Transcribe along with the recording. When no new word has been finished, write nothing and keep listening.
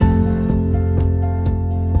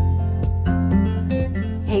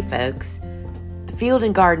folks. The Field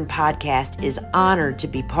and Garden Podcast is honored to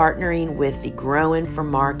be partnering with the Growing for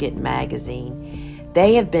Market magazine.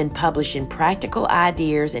 They have been publishing practical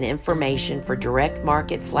ideas and information for direct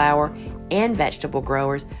market flower and vegetable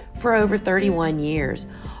growers for over 31 years.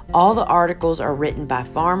 All the articles are written by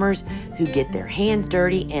farmers who get their hands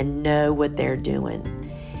dirty and know what they're doing.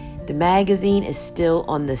 The magazine is still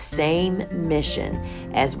on the same mission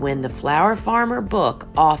as when the Flower Farmer book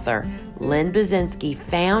author Len Basinski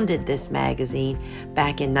founded this magazine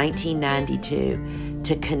back in 1992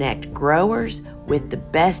 to connect growers with the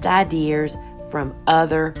best ideas from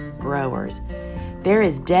other growers. There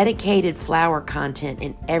is dedicated flower content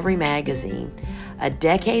in every magazine, a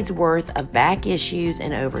decade's worth of back issues,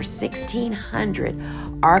 and over 1,600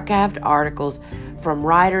 archived articles from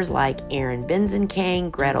writers like Aaron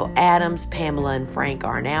Benzenkane, Gretel Adams, Pamela and Frank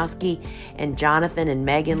Arnowski, and Jonathan and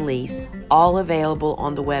Megan Lease, all available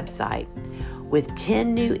on the website. With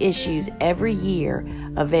 10 new issues every year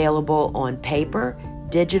available on paper,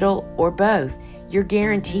 digital, or both, you're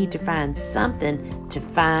guaranteed to find something to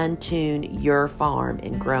fine-tune your farm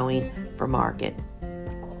in growing for market.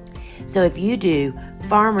 So if you do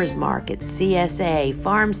farmers markets, CSA,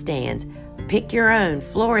 farm stands, pick your own,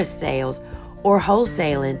 florist sales, or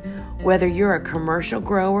wholesaling, whether you're a commercial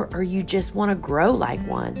grower or you just want to grow like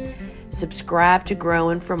one, subscribe to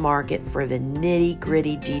Growing for Market for the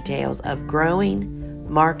nitty-gritty details of growing,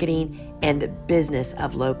 marketing, and the business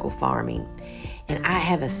of local farming. And I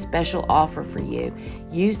have a special offer for you.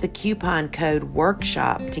 Use the coupon code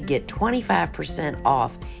WORKSHOP to get 25%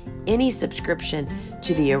 off any subscription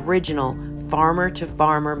to the original Farmer to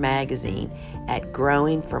Farmer magazine at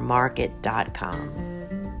growingformarket.com.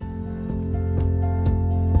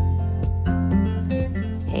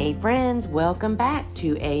 Hey friends, welcome back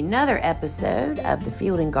to another episode of the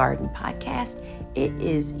Field and Garden Podcast. It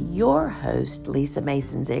is your host, Lisa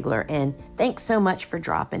Mason Ziegler, and thanks so much for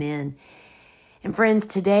dropping in. And friends,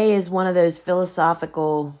 today is one of those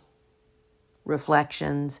philosophical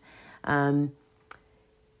reflections.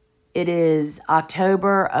 It is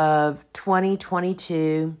October of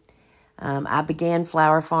 2022. I began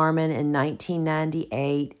flower farming in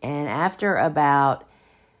 1998, and after about,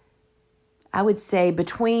 I would say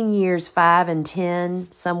between years 5 and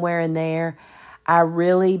 10, somewhere in there, I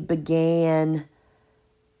really began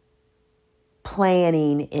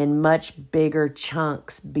planning in much bigger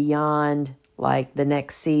chunks beyond like the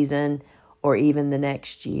next season or even the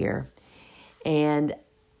next year. And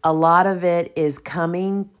a lot of it is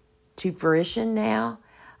coming to fruition now.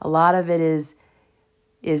 A lot of it is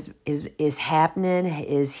happening,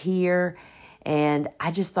 is here. And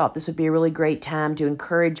I just thought this would be a really great time to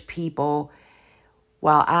encourage people.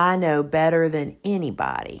 While I know better than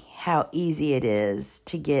anybody how easy it is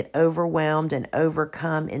to get overwhelmed and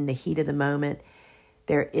overcome in the heat of the moment,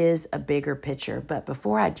 there is a bigger picture. But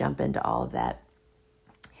before I jump into all of that,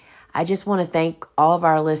 I just want to thank all of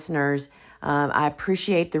our listeners. I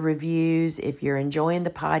appreciate the reviews. If you're enjoying the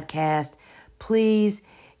podcast, please,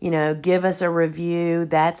 give us a review.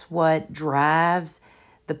 That's what drives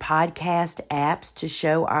the podcast apps to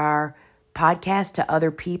show our podcast to other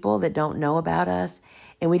people that don't know about us.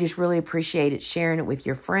 And we just really appreciate it, sharing it with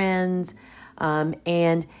your friends.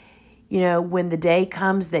 And when the day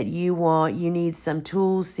comes that you need some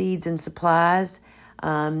tools, seeds, and supplies,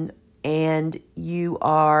 and you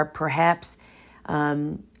are perhaps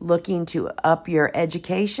looking to up your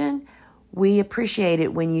education, we appreciate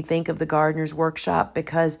it when you think of the Gardener's Workshop,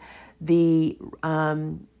 because the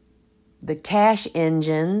cash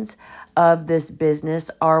engines of this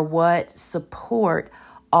business are what support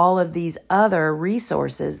all of these other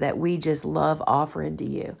resources that we just love offering to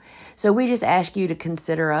you. So we just ask you to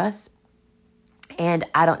consider us. And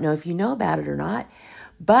I don't know if you know about it or not,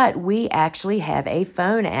 but we actually have a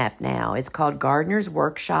phone app now. It's called Gardener's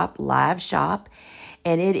Workshop Live Shop.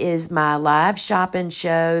 And it is my live shopping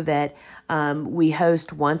show that we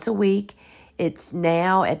host once a week. It's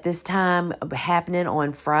now at this time happening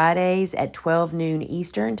on Fridays at 12 noon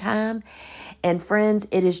Eastern time. And friends,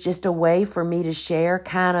 it is just a way for me to share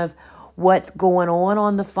kind of what's going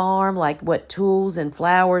on the farm, like what tools and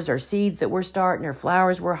flowers or seeds that we're starting or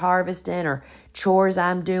flowers we're harvesting or chores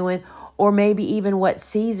I'm doing, or maybe even what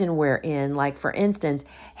season we're in. Like for instance,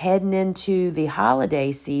 heading into the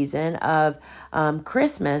holiday season of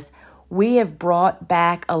Christmas, we have brought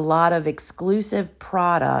back a lot of exclusive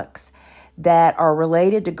products that are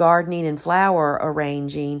related to gardening and flower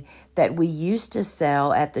arranging that we used to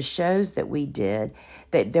sell at the shows that we did,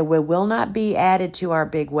 that will not be added to our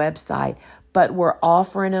big website, but we're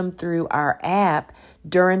offering them through our app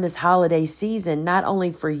during this holiday season, not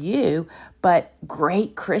only for you, but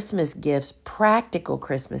great Christmas gifts, practical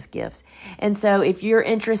Christmas gifts. And so if you're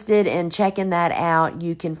interested in checking that out,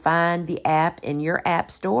 you can find the app in your app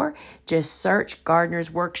store. Just search Gardener's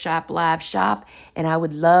Workshop Live Shop. And I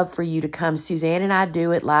would love for you to come. Suzanne and I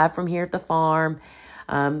do it live from here at the farm.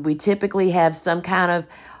 We typically have some kind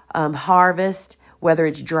of harvest, whether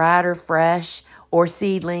it's dried or fresh or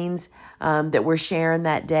seedlings that we're sharing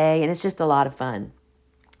that day. And it's just a lot of fun.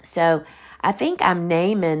 So I think I'm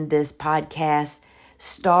naming this podcast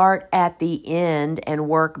Start at the End and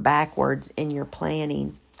Work Backwards in Your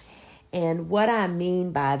Planning. And what I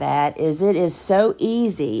mean by that is it is so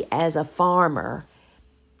easy as a farmer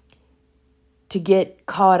to get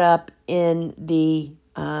caught up in the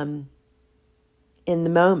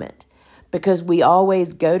moment, because we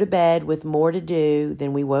always go to bed with more to do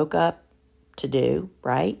than we woke up to do,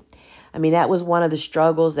 right? I mean, that was one of the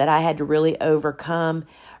struggles that I had to really overcome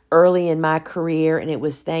early in my career, and it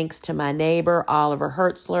was thanks to my neighbor, Oliver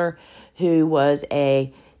Hertzler, who was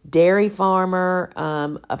a dairy farmer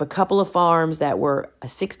of a couple of farms that were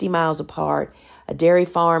 60 miles apart, a dairy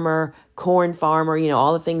farmer, corn farmer,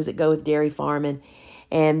 all the things that go with dairy farming.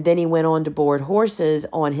 And then he went on to board horses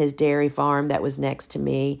on his dairy farm that was next to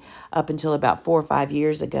me up until about 4 or 5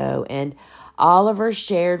 years ago. And Oliver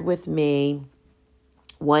shared with me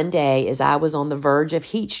one day as I was on the verge of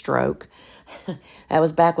heat stroke. That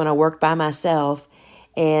was back when I worked by myself.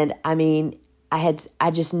 And I mean,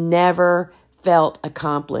 I just never felt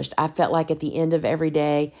accomplished. I felt like at the end of every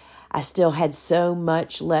day, I still had so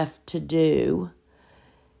much left to do,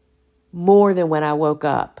 more than when I woke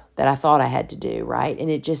up that I thought I had to do, right? And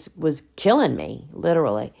it just was killing me,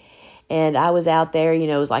 literally. And I was out there,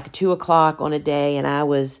 it was like 2 o'clock on a day, and I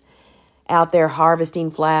was out there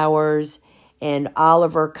harvesting flowers. And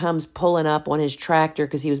Oliver comes pulling up on his tractor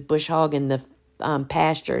because he was bush hogging the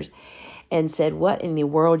pastures, and said, "What in the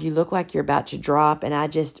world? You look like you're about to drop." And I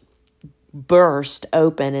just burst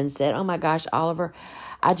open and said, "Oh my gosh, Oliver,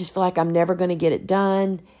 I just feel like I'm never going to get it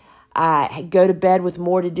done. I go to bed with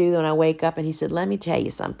more to do than I wake up." And he said, "Let me tell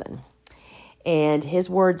you something." And his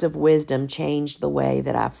words of wisdom changed the way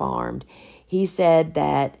that I farmed. He said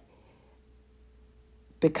that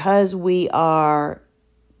because we are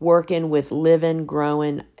working with living,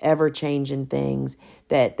 growing, ever-changing things,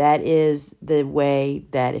 that is the way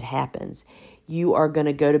that it happens. You are going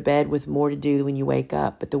to go to bed with more to do when you wake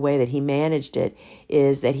up. But the way that he managed it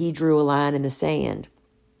is that he drew a line in the sand.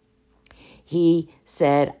 He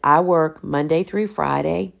said, "I work Monday through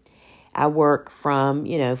Friday. I work from,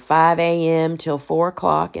 5 a.m. till 4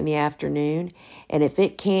 o'clock in the afternoon. And if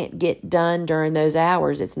it can't get done during those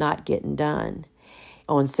hours, it's not getting done.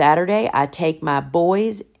 On Saturday, I take my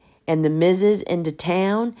boys and the missus into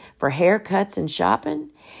town for haircuts and shopping.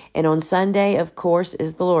 And on Sunday, of course,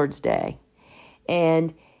 is the Lord's Day."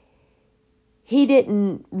 And he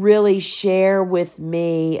didn't really share with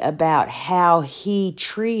me about how he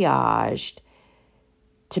triaged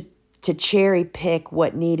to cherry pick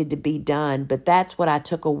what needed to be done. But that's what I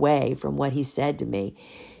took away from what he said to me.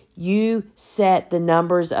 You set the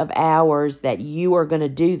numbers of hours that you are going to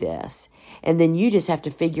do this. And then you just have to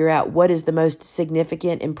figure out what is the most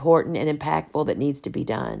significant, important, and impactful that needs to be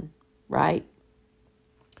done, right?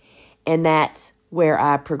 And that's where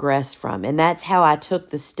I progressed from. And that's how I took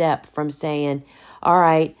the step from saying, all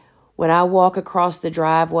right, when I walk across the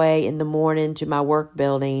driveway in the morning to my work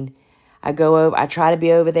building, I try to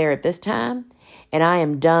be over there at this time, and I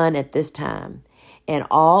am done at this time. And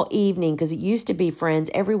all evening, because it used to be,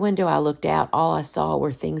 friends, every window I looked out, all I saw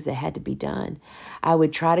were things that had to be done. I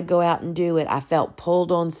would try to go out and do it. I felt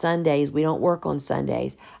pulled on Sundays. We don't work on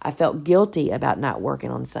Sundays. I felt guilty about not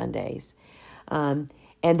working on Sundays. And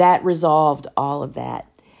that resolved all of that.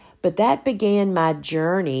 But that began my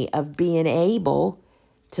journey of being able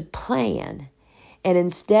to plan. And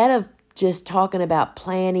instead of just talking about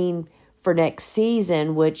planning for next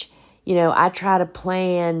season, which, I try to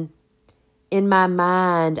plan in my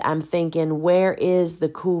mind, I'm thinking, where is the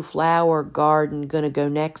cool flower garden going to go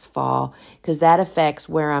next fall? Because that affects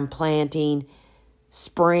where I'm planting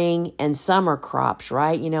spring and summer crops,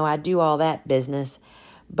 right? I do all that business.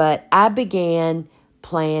 But I began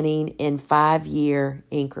planning in 5-year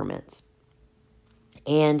increments.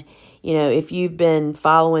 And, if you've been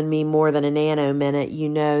following me more than a nano minute, you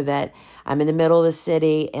know that I'm in the middle of the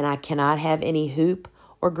city and I cannot have any hoop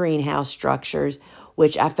or greenhouse structures,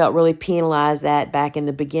 which I felt really penalized that back in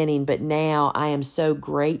the beginning. But now I am so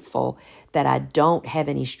grateful that I don't have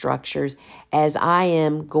any structures, as I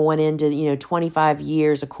am going into, 25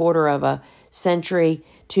 years, a quarter of a century,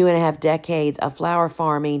 2.5 decades of flower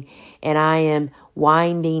farming, and I am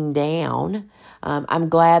winding down I'm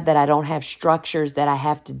glad that I don't have structures that I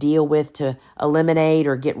have to deal with to eliminate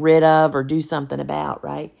or get rid of or do something about,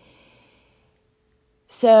 right?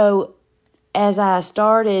 So as I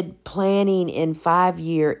started planning in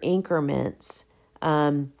 5-year increments,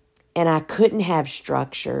 and I couldn't have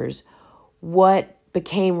structures, what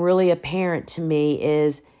became really apparent to me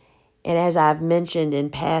is, and as I've mentioned in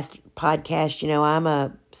past podcasts, I'm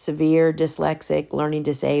a severe dyslexic, learning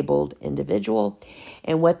disabled individual.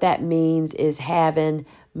 And what that means is having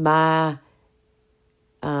my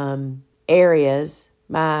areas,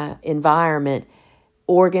 my environment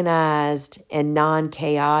organized and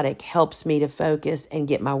non-chaotic helps me to focus and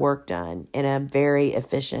get my work done in a very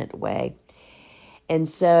efficient way. And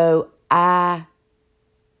so I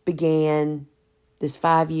began this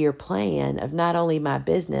 5-year plan of not only my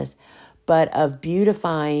business, but of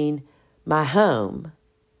beautifying my home,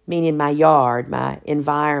 meaning my yard, my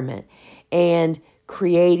environment, and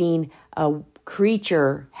creating a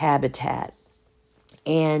creature habitat.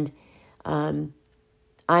 And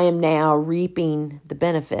I am now reaping the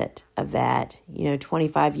benefit of that.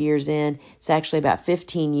 25 years in, it's actually about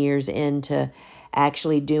 15 years into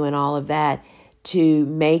actually doing all of that, to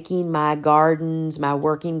making my gardens, my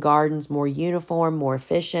working gardens, more uniform, more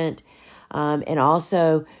efficient, and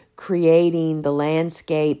also creating the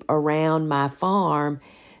landscape around my farm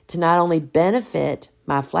to not only benefit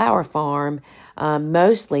my flower farm,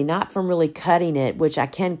 mostly not from really cutting it, which I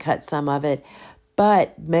can cut some of it,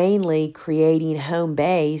 but mainly creating home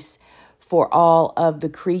base for all of the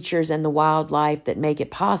creatures and the wildlife that make it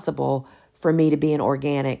possible for me to be an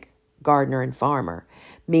organic gardener and farmer,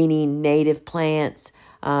 meaning native plants,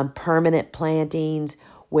 permanent plantings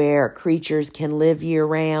where creatures can live year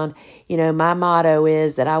round. My motto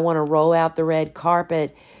is that I want to roll out the red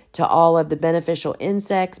carpet to all of the beneficial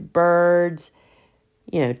insects, birds.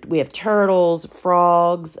 We have turtles,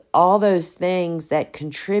 frogs, all those things that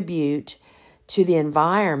contribute to the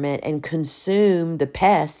environment and consume the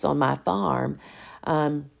pests on my farm.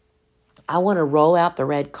 I want to roll out the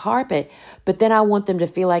red carpet, but then I want them to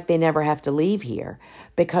feel like they never have to leave here,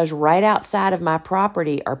 because right outside of my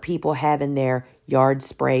property are people having their yard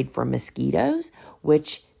sprayed for mosquitoes,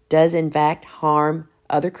 which does in fact harm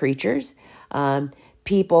other creatures.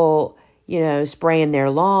 People, spraying their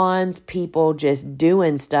lawns, people just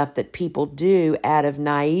doing stuff that people do out of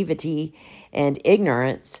naivety and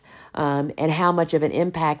ignorance, and how much of an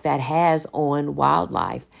impact that has on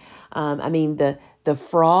wildlife. The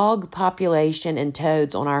frog population and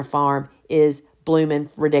toads on our farm is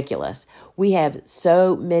blooming ridiculous. We have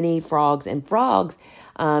so many frogs, and frogs,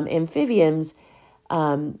 amphibians,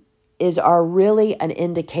 are really an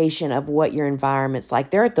indication of what your environment's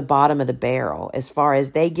like. They're at the bottom of the barrel as far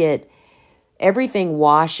as everything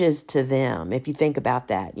washes to them. If you think about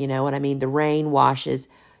that, you know what I mean? The rain washes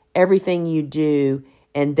everything you do,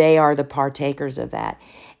 and they are the partakers of that.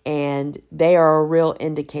 And they are a real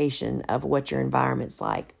indication of what your environment's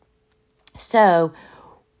like. So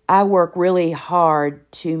I work really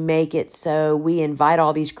hard to make it so we invite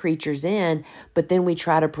all these creatures in, but then we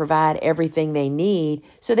try to provide everything they need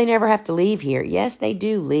so they never have to leave here. Yes, they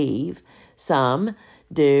do leave. Some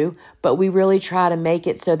do, but we really try to make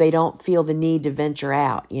it so they don't feel the need to venture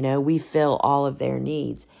out. We fill all of their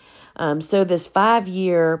needs. So this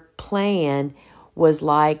 5-year plan was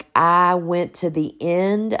like I went to the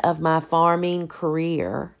end of my farming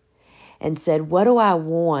career and said, what do I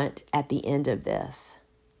want at the end of this?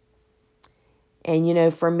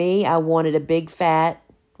 And, for me, I wanted a big fat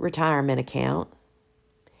retirement account.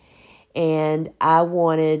 And I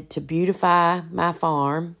wanted to beautify my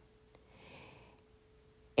farm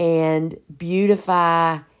and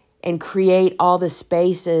beautify and create all the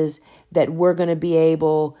spaces that we're going to be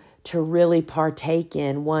able to really partake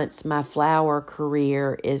in once my flower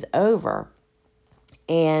career is over.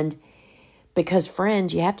 And because,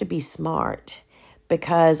 friends, you have to be smart,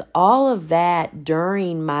 because all of that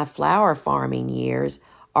during my flower farming years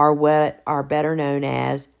are what are better known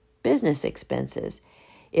as business expenses.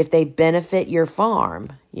 If they benefit your farm,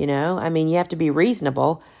 you have to be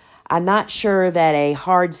reasonable. I'm not sure that a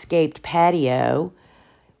hardscaped patio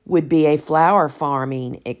would be a flower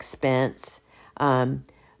farming expense.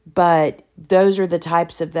 But those are the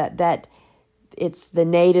types of that it's the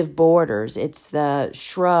native borders, it's the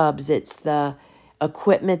shrubs, it's the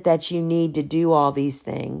equipment that you need to do all these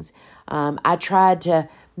things. I tried to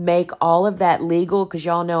make all of that legal, because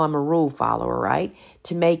y'all know I'm a rule follower, right?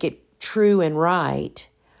 To make it true and right,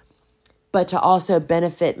 but to also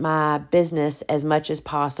benefit my business as much as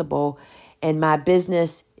possible. And my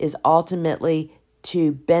business is ultimately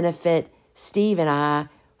to benefit Steve and I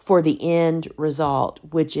for the end result,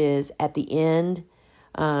 which is at the end,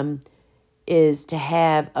 is to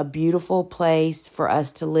have a beautiful place for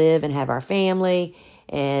us to live and have our family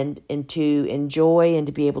and to enjoy and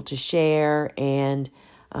to be able to share and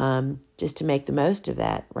just to make the most of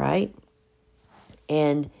that, right?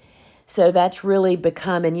 And so that's really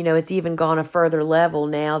become, and it's even gone a further level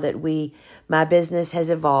now that my business has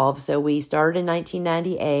evolved. So we started in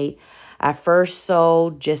 1998. I first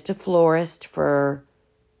sold just a florist for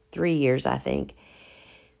 3 years, I think.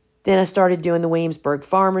 Then I started doing the Williamsburg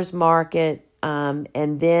Farmers Market,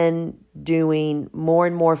 and then doing more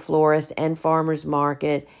and more florist and farmers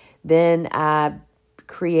market. Then I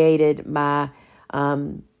created my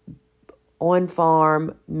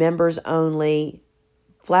on-farm, members-only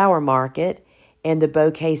flower market and the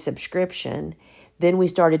bouquet subscription. Then we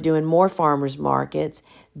started doing more farmers markets.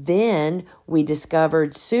 Then we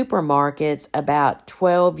discovered supermarkets about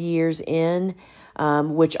 12 years in,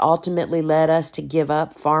 which ultimately led us to give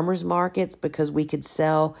up farmers markets because we could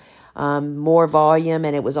sell more volume,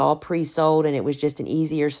 and it was all pre-sold, and it was just an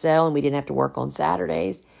easier sell, and we didn't have to work on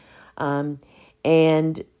Saturdays.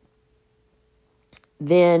 And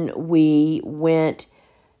then we went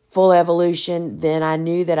full evolution. Then I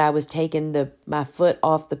knew that I was taking my foot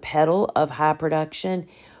off the pedal of high production.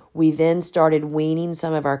 We then started weaning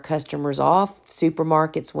some of our customers off.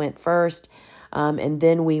 Supermarkets went first, and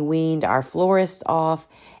then we weaned our florists off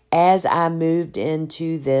as I moved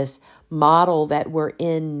into this model that we're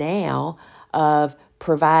in now of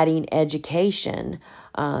providing education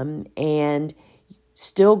and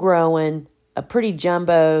still growing a pretty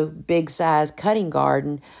jumbo, big size cutting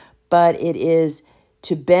garden, but it is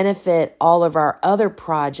to benefit all of our other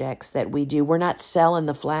projects that we do. We're not selling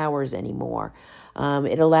the flowers anymore.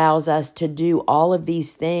 It allows us to do all of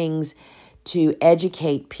these things to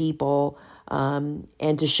educate people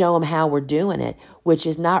and to show them how we're doing it, which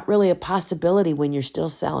is not really a possibility when you're still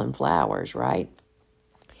selling flowers, right?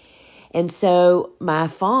 And so my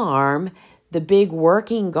farm, the big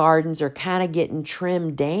working gardens are kind of getting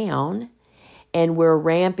trimmed down, and we're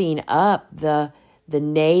ramping up the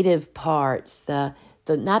native parts,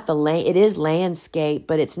 not the land. It is landscape,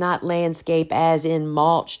 but it's not landscape as in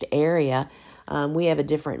mulched area. We have a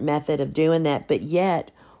different method of doing that, but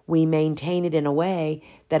yet we maintain it in a way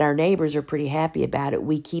that our neighbors are pretty happy about it.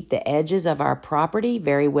 We keep the edges of our property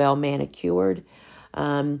very well manicured,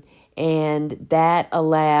 and that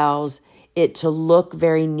allows it to look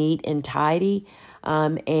very neat and tidy.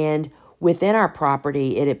 And within our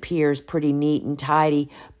property, it appears pretty neat and tidy,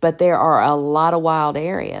 but there are a lot of wild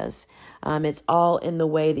areas. It's all in the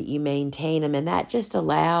way that you maintain them, and that just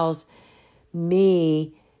allows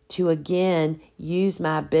me to, again, use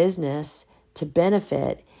my business to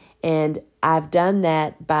benefit. And I've done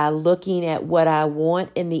that by looking at what I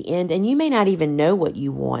want in the end, and you may not even know what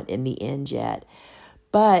you want in the end yet.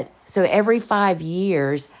 But so every 5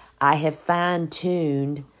 years, I have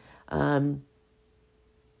fine-tuned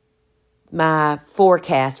my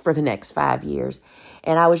forecast for the next 5 years.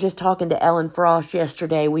 And I was just talking to Ellen Frost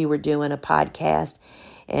yesterday. We were doing a podcast,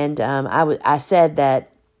 and I said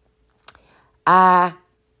that I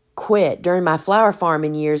quit during my flower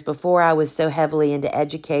farming years before I was so heavily into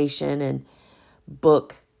education and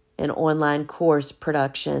book and online course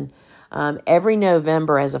production. Every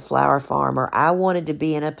November as a flower farmer, I wanted to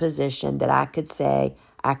be in a position that I could say,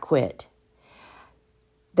 I quit.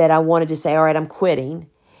 That I wanted to say, all right, I'm quitting.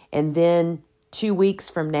 And then 2 weeks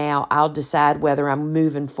from now, I'll decide whether I'm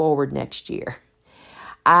moving forward next year.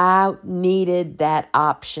 I needed that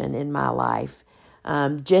option in my life,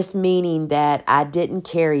 just meaning that I didn't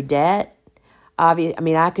carry debt.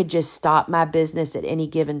 I could just stop my business at any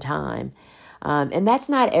given time. And that's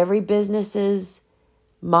not every business's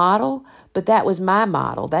model, but that was my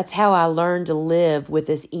model. That's how I learned to live with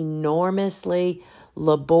this enormously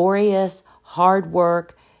laborious, hard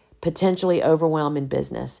work, potentially overwhelming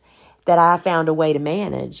business that I found a way to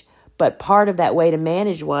manage. But part of that way to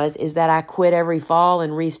manage is that I quit every fall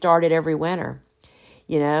and restarted every winter,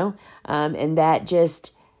 and that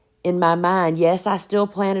just, in my mind, yes, I still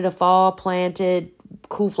planted a fall-planted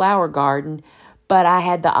cool flower garden, but I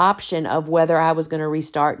had the option of whether I was going to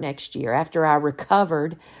restart next year after I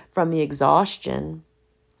recovered from the exhaustion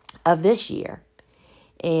of this year.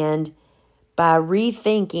 And by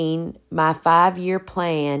rethinking my 5-year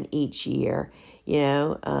plan each year,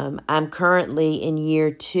 I'm currently in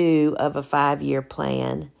year 2 of a 5-year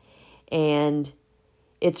plan, and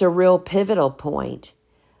it's a real pivotal point.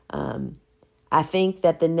 I think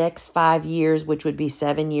that the next 5 years, which would be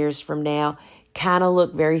 7 years from now, kind of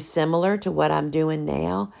look very similar to what I'm doing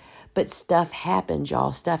now, but stuff happens,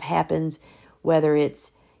 y'all. Stuff happens, whether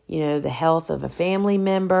it's, the health of a family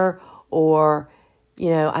member or,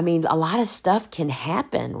 a lot of stuff can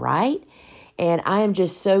happen, right? And I am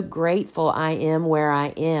just so grateful I am where I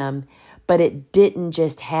am. But it didn't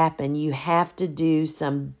just happen. You have to do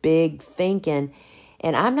some big thinking.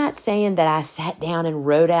 And I'm not saying that I sat down and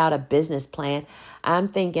wrote out a business plan. I'm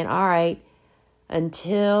thinking, all right,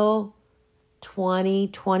 until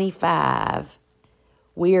 2025,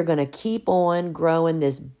 we are going to keep on growing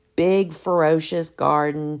this big, ferocious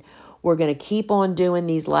garden. We're going to keep on doing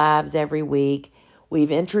these lives every week.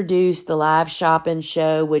 We've introduced the live shopping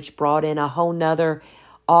show, which brought in a whole nother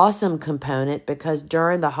awesome component, because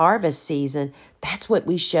during the harvest season, that's what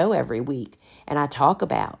we show every week and I talk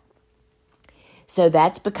about. So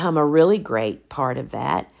that's become a really great part of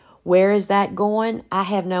that. Where is that going? I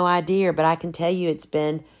have no idea, but I can tell you it's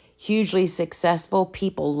been hugely successful.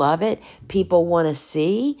 People love it. People want to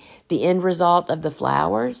see the end result of the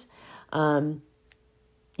flowers, and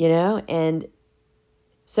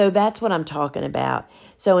so that's what I'm talking about.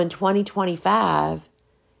 So in 2025,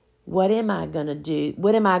 what am I going to do?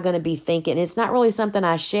 What am I going to be thinking? It's not really something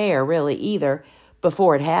I share really either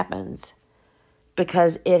before it happens,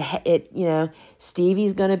 because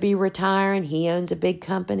Stevie's going to be retiring. He owns a big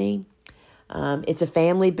company. It's a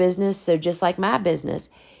family business. So just like my business,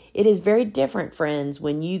 it is very different, friends,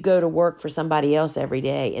 when you go to work for somebody else every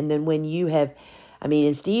day. And then when you have,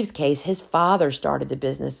 in Steve's case, his father started the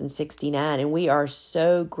business in 1969. And we are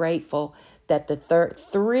so grateful that the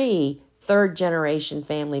third generation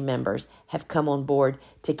family members have come on board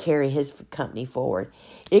to carry his company forward.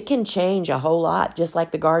 It can change a whole lot, just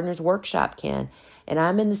like the Gardener's Workshop can. And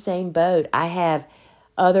I'm in the same boat. I have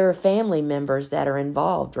other family members that are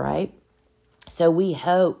involved, right? So we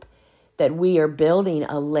hope that we are building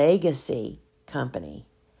a legacy company.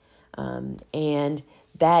 And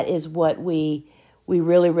that is what we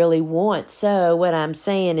really, really want. So what I'm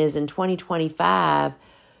saying is in 2025,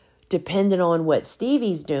 depending on what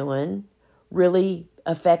Stevie's doing, really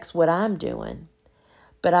affects what I'm doing.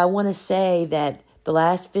 But I want to say that the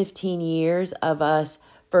last 15 years of us,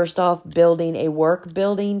 first off, building a work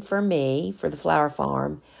building for me, for the flower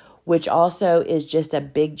farm, which also is just a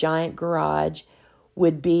big giant garage,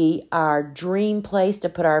 would be our dream place to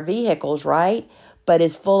put our vehicles, right? But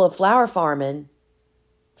is full of flower farming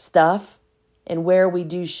stuff and where we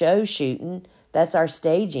do show shooting. That's our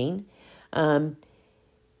staging. That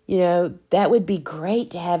would be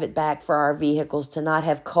great to have it back for our vehicles, to not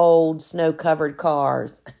have cold, snow-covered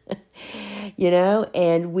cars,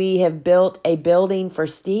 and we have built a building for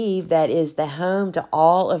Steve that is the home to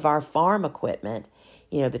all of our farm equipment,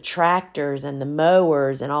 the tractors and the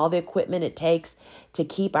mowers and all the equipment it takes to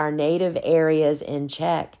keep our native areas in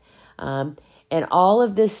check. And all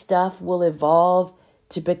of this stuff will evolve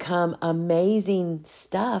to become amazing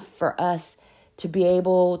stuff for us to be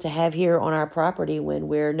able to have here on our property when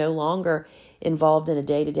we're no longer involved in a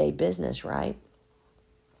day-to-day business, right?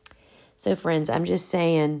 So friends, I'm just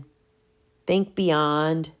saying, think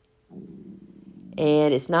beyond.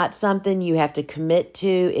 And it's not something you have to commit to.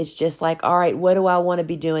 It's just like, all right, what do I want to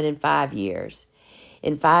be doing in 5 years?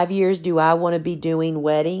 In 5 years, do I want to be doing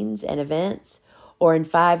weddings and events? Or in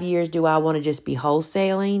 5 years, do I want to just be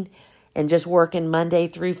wholesaling and just working Monday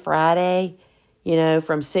through Friday,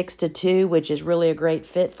 from 6 to 2, which is really a great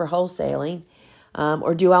fit for wholesaling?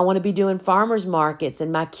 Or do I want to be doing farmers markets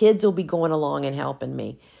and my kids will be going along and helping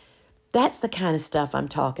me? That's the kind of stuff I'm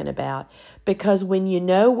talking about. Because when you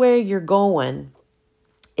know where you're going,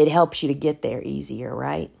 it helps you to get there easier,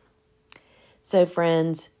 right? So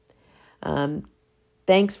friends,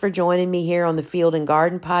 thanks for joining me here on the Field and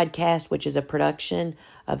Garden Podcast, which is a production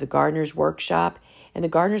of the Gardener's Workshop. And the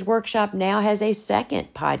Gardener's Workshop now has a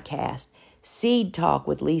second podcast, Seed Talk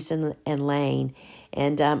with Lisa and Lane.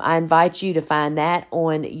 And I invite you to find that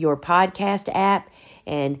on your podcast app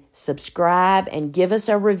and subscribe and give us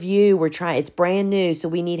a review. It's brand new, so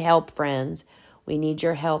we need help, friends. We need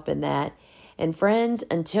your help in that. And friends,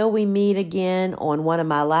 until we meet again on one of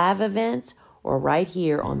my live events or right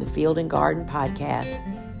here on the Field and Garden Podcast,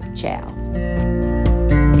 ciao.